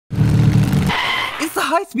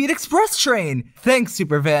high-speed express train. Thanks,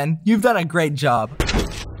 Supervan. You've done a great job.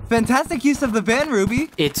 Fantastic use of the van, Ruby.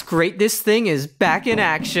 It's great this thing is back in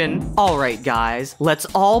action. All right, guys, let's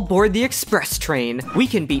all board the express train. We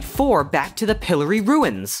can beat 4 back to the Pillory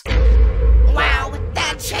Ruins. Wow,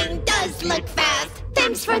 that train does look fast.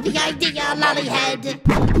 Thanks for the idea, Lollyhead.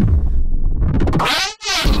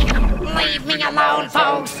 Leave me alone,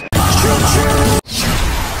 folks.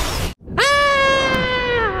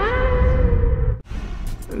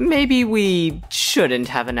 Maybe we shouldn't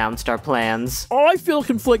have announced our plans. I feel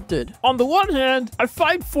conflicted. On the one hand, I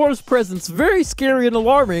find 4's presence very scary and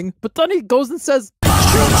alarming, but then he goes and says,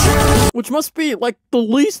 which must be, like, the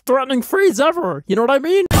least threatening phrase ever. You know what I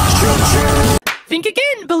mean? Think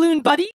again, Balloon Buddy.